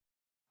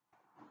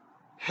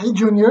Hey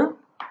Junior,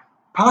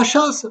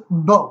 Pashas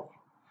Bo,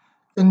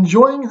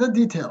 enjoying the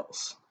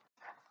details.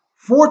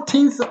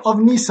 14th of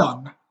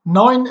Nisan,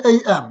 9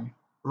 a.m.,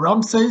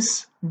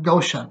 Ramses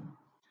Goshen.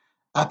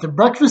 At the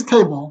breakfast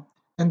table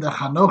in the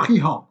Hanochi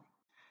home,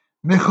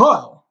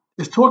 Michael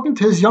is talking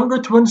to his younger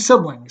twin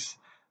siblings,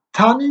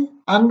 Tani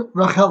and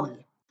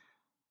Racheli.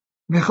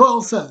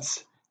 Michael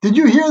says, "Did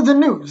you hear the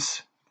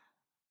news?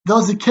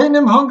 The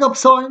Zikanim hung up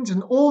signs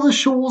in all the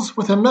shuls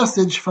with a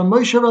message from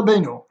Moshe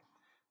Rabbeinu,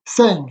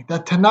 saying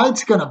that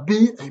tonight's gonna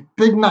be a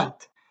big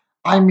night.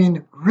 I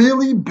mean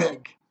really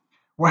big.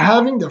 We're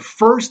having the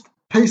first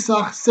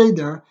Pesach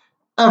Seder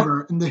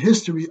ever in the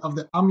history of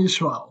the Am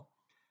Yisrael.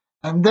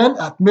 And then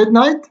at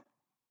midnight,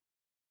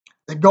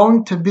 there's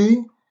going to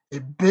be a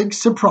big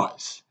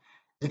surprise.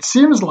 It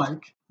seems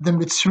like the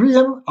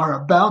Mitzrayim are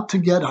about to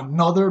get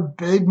another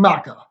big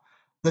Makkah,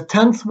 the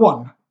 10th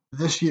one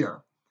this year.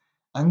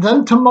 And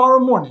then tomorrow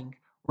morning,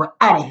 we're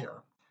out of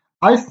here.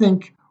 I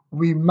think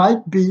we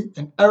might be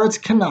in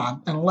Eretz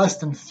Canaan in less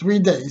than 3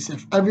 days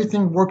if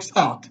everything works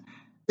out.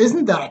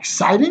 Isn't that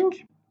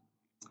exciting?"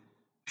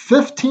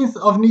 15th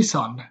of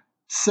Nisan,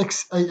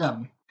 6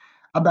 a.m.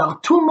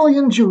 About 2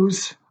 million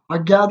Jews are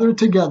gathered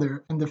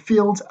together in the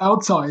fields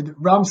outside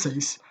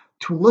Ramses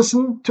to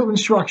listen to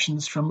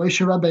instructions from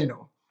Moshe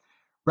Rabbeinu.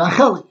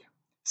 Racheli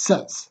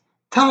says,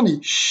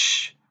 "Tani,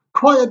 shh,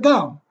 quiet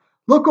down.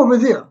 Look over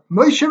there.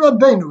 Moshe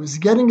Rabbeinu is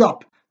getting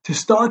up to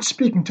start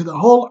speaking to the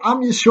whole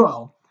Am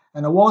Yisrael,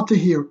 and I want to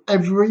hear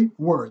every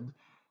word."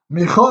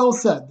 Michael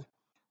said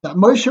that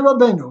Moshe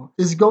Rabbeinu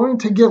is going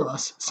to give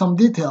us some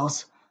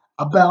details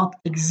about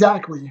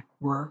exactly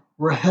where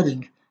we're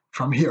heading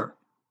from here.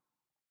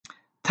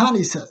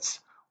 Tani says,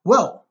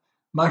 "Well,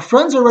 my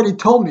friends already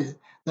told me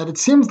that it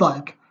seems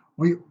like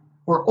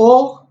we're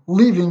all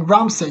leaving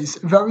Ramses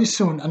very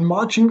soon and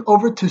marching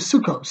over to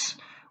Sukkos,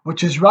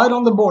 which is right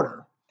on the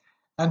border.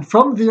 And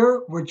from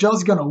there, we're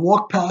just going to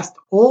walk past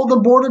all the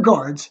border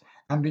guards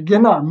and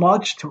begin our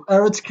march to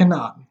Eretz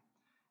Canaan."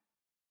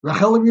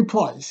 Racheli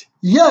replies,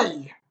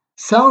 "Yay!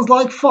 Sounds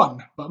like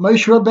fun, but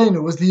Moshe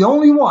Rabbeinu is the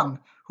only one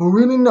who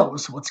really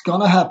knows what's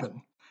going to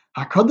happen.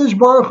 HaKadosh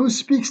Baruch Hu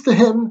speaks to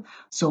him,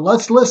 so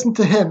let's listen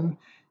to him.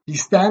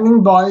 He's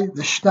standing by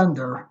the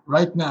shtender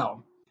right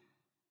now."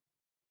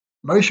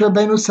 Moshe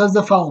Rabbeinu says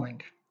the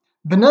following,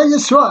 "Bnei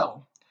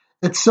Yisrael,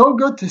 it's so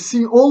good to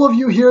see all of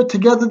you here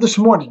together this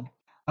morning.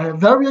 I have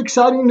very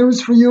exciting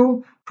news for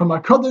you from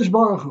HaKadosh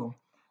Baruch Hu.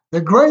 The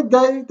great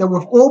day that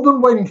we've all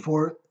been waiting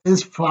for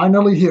is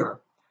finally here.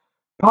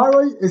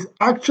 Paroi is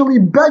actually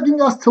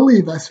begging us to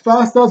leave as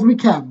fast as we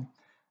can.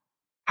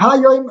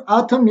 Hayom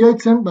atam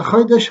yotzim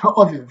b'chodesh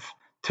ha'aviv.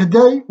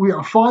 Today we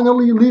are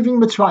finally leaving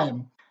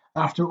Mitzrayim.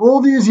 After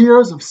all these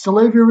years of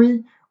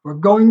slavery, we're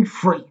going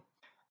free.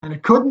 And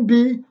it couldn't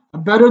be a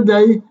better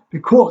day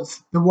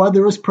because the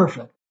weather is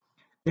perfect.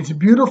 It's a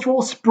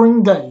beautiful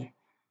spring day.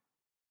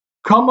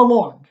 Come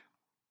along."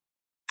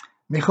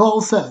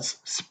 Michael says,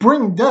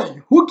 "Spring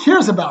day? Who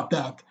cares about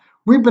that?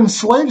 We've been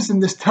slaves in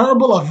this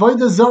terrible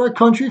Avodah Zarah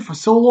country for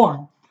so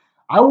long.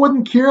 I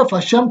wouldn't care if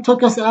Hashem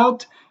took us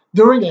out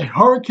during a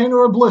hurricane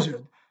or a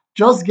blizzard.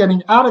 Just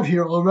getting out of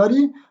here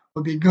already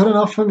would be good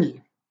enough for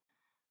me."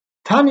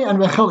 Tani and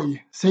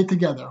Racheli say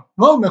together,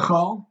 "Well,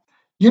 Michael,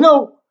 you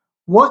know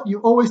what you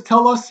always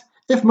tell us?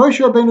 If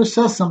Moshe Rabbeinu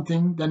says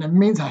something, then it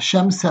means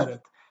Hashem said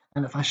it.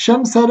 And if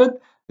Hashem said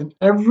it, then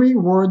every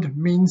word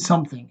means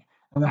something,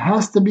 and it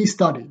has to be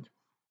studied.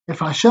 If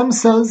Hashem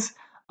says,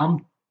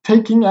 'I'm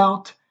taking you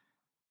out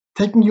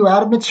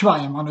of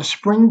Mitzrayim on a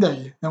spring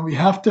day,' then we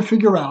have to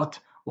figure out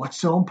what's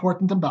so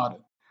important about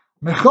it.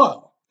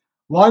 Michael,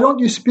 why don't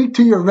you speak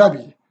to your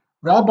Rebbe,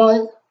 Rav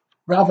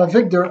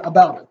Avigdor,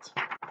 about it?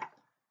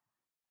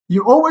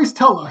 You always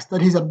tell us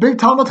that he's a big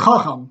Talmid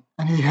Chacham,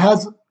 and he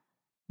has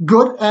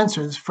good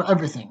answers for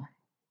everything."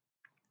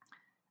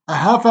 A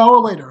half hour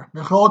later,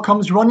 Michael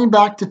comes running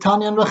back to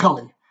Tani and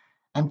Racheli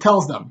and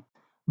tells them,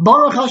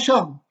 "Baruch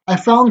Hashem, I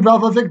found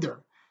Rav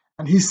Avigdor,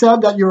 and he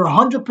said that you're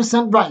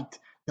 100% right,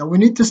 that we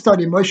need to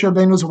study Moshe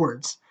Rabbeinu's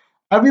words.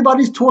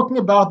 Everybody's talking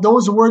about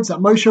those words that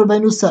Moshe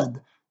Rabbeinu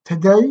said.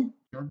 Today,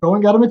 you're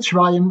going out of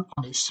Mitzrayim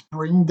on a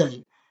spring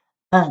day."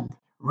 And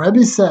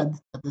Rebbe said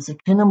that the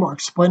Zikanim are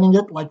explaining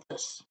it like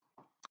this.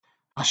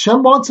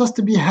 Hashem wants us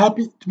to be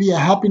happy, to be a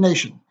happy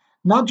nation.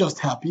 Not just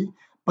happy,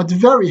 but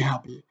very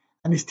happy.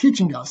 And he's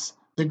teaching us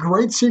the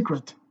great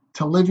secret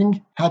to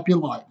living happy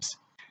lives.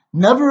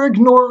 Never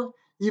ignore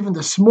even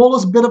the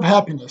smallest bit of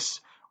happiness.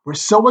 We're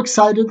so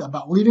excited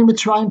about leaving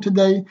Mitzrayim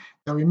today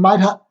that we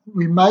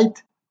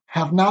might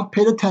have not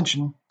paid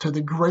attention to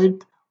the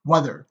great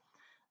weather,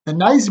 the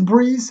nice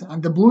breeze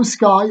and the blue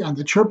sky and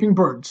the chirping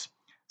birds.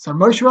 So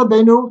Moshe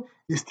Rabbeinu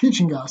is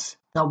teaching us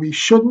that we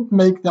shouldn't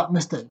make that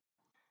mistake.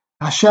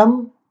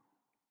 Hashem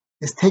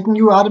is taking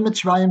you out of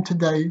Mitzrayim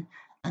today,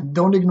 and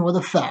don't ignore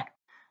the fact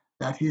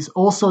that he's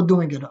also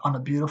doing it on a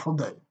beautiful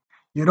day.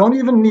 You don't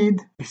even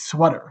need a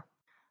sweater.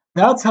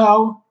 That's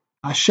how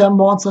Hashem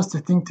wants us to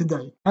think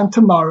today, and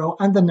tomorrow,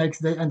 and the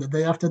next day, and the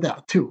day after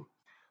that too.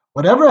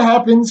 Whatever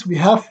happiness we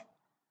have,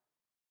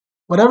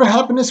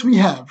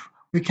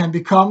 we can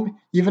become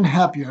even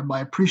happier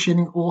by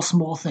appreciating all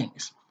small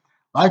things.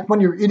 Like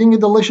when you're eating a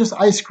delicious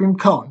ice cream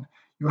cone,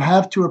 you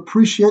have to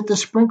appreciate the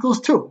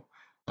sprinkles too.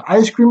 The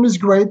ice cream is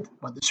great,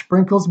 but the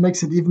sprinkles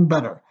makes it even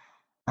better.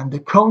 And the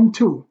cone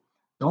too.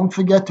 Don't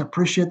forget to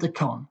appreciate the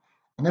cone.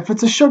 And if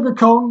it's a sugar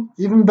cone,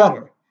 even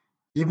better.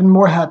 Even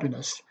more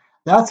happiness.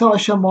 That's how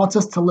Hashem wants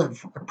us to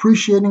live,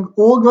 appreciating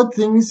all good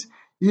things,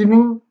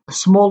 even the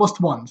smallest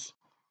ones.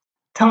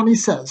 Tani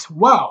says,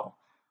 wow,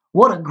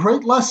 what a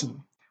great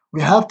lesson.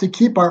 We have to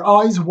keep our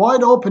eyes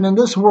wide open in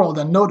this world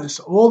and notice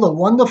all the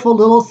wonderful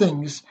little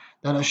things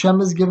that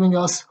Hashem is giving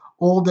us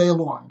all day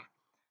long.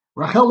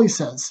 Racheli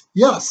says,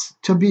 yes,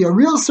 to be a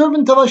real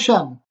servant of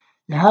Hashem,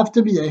 you have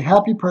to be a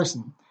happy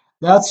person.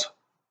 That's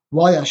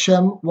why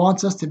Hashem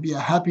wants us to be a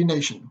happy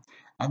nation.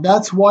 And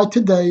that's why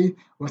today,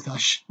 with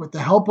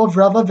the help of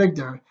Rav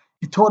Avigdor,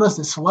 he taught us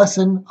this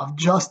lesson of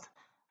just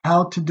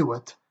how to do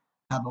it.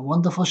 Have a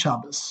wonderful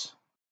Shabbos.